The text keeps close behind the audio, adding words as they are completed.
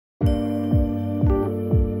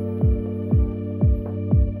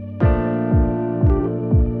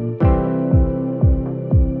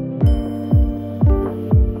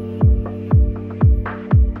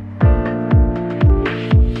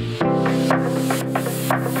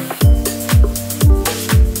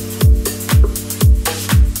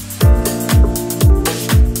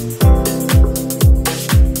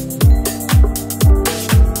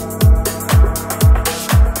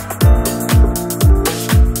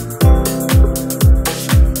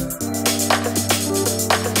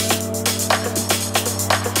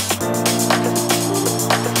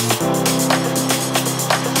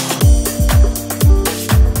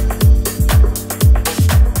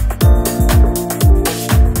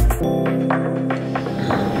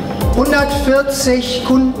140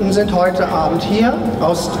 Kunden sind heute Abend hier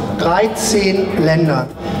aus 13 Ländern.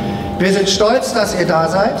 Wir sind stolz, dass ihr da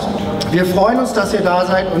seid. Wir freuen uns, dass ihr da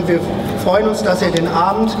seid und wir freuen uns, dass ihr den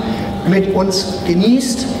Abend mit uns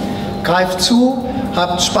genießt. Greift zu,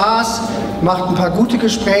 habt Spaß, macht ein paar gute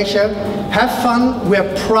Gespräche. Have fun.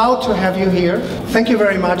 We're proud to have you here. Thank you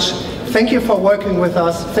very much. Thank you for working with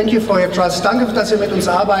us. Thank you for your trust. Danke, dass ihr mit uns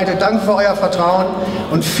arbeitet. Danke für euer Vertrauen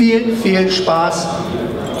und viel, viel Spaß.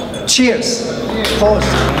 Cheers. Prost.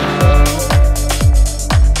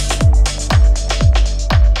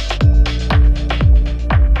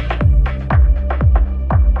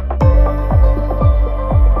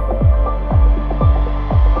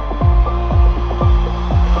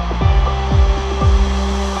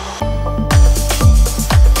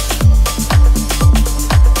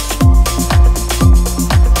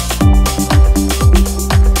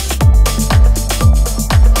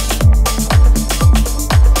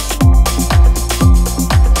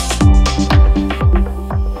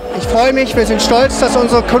 Ich freue mich, wir sind stolz, dass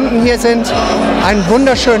unsere Kunden hier sind, einen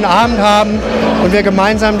wunderschönen Abend haben und wir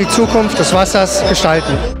gemeinsam die Zukunft des Wassers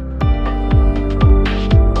gestalten.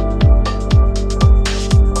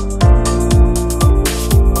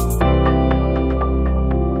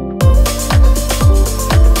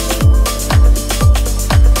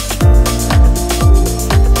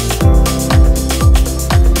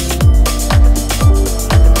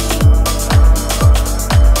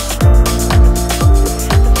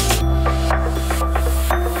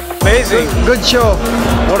 Amazing. Good show.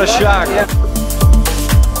 What a shock.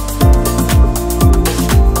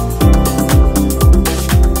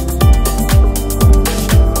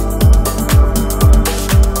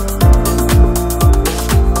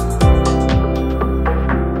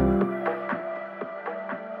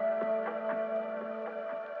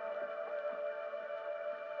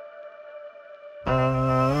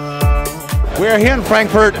 We're here in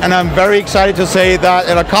Frankfurt and I'm very excited to say that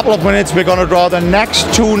in a couple of minutes we're going to draw the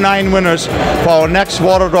next 2 9 winners for our next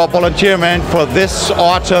water drop volunteer event for this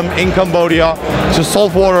autumn in Cambodia to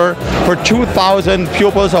solve water for 2,000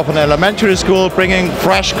 pupils of an elementary school, bringing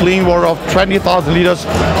fresh clean water of 20,000 liters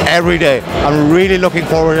every day. I'm really looking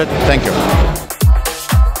forward to it. Thank you.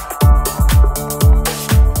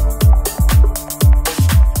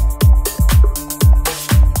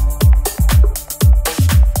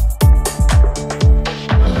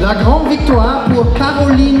 La grande victoire pour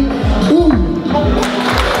Caroline Hou.